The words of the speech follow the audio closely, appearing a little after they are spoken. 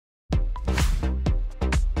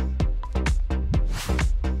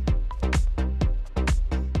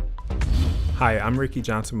Hi, I'm Ricky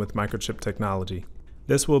Johnson with Microchip Technology.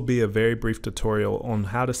 This will be a very brief tutorial on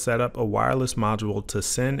how to set up a wireless module to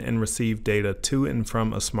send and receive data to and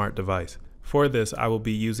from a smart device. For this, I will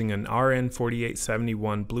be using an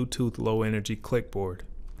RN4871 Bluetooth Low Energy clickboard.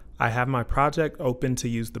 I have my project open to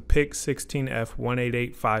use the PIC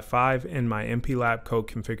 16F18855 and my MPLAB code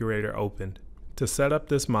configurator opened. To set up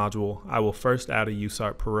this module, I will first add a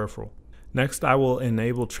USART peripheral. Next, I will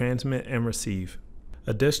enable transmit and receive.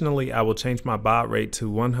 Additionally, I will change my baud rate to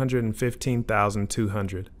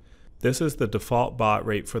 115,200. This is the default baud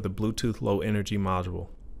rate for the Bluetooth Low Energy module.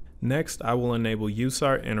 Next, I will enable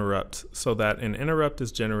USART interrupts so that an interrupt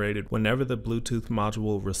is generated whenever the Bluetooth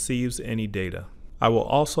module receives any data. I will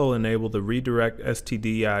also enable the redirect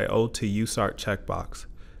STDIO to USART checkbox.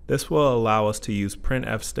 This will allow us to use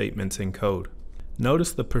printf statements in code.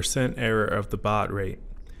 Notice the percent error of the baud rate.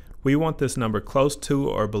 We want this number close to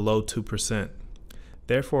or below 2%.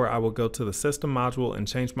 Therefore, I will go to the system module and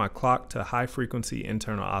change my clock to high frequency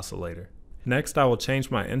internal oscillator. Next, I will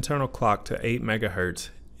change my internal clock to 8 MHz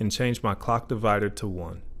and change my clock divider to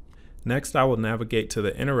 1. Next, I will navigate to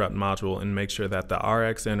the interrupt module and make sure that the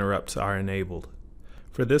RX interrupts are enabled.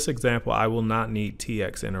 For this example, I will not need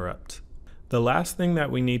TX interrupts. The last thing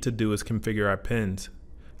that we need to do is configure our pins.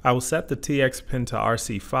 I will set the TX pin to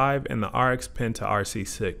RC5 and the RX pin to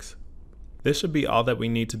RC6. This should be all that we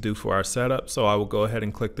need to do for our setup, so I will go ahead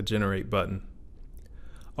and click the generate button.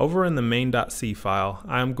 Over in the main.c file,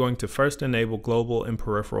 I am going to first enable global and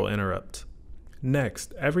peripheral interrupts.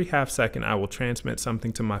 Next, every half second I will transmit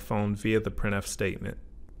something to my phone via the printf statement.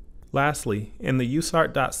 Lastly, in the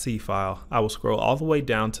usart.c file, I will scroll all the way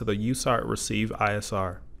down to the usart receive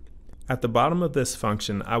ISR. At the bottom of this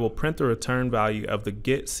function, I will print the return value of the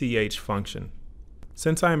getch function.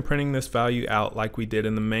 Since I am printing this value out like we did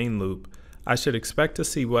in the main loop, I should expect to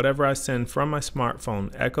see whatever I send from my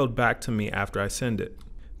smartphone echoed back to me after I send it.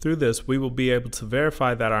 Through this, we will be able to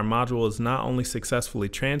verify that our module is not only successfully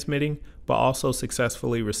transmitting, but also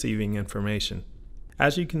successfully receiving information.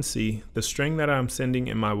 As you can see, the string that I'm sending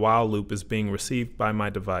in my while loop is being received by my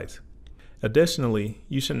device. Additionally,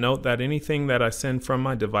 you should note that anything that I send from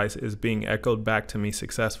my device is being echoed back to me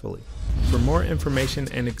successfully. For more information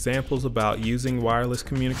and examples about using wireless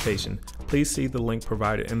communication, please see the link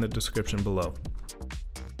provided in the description below.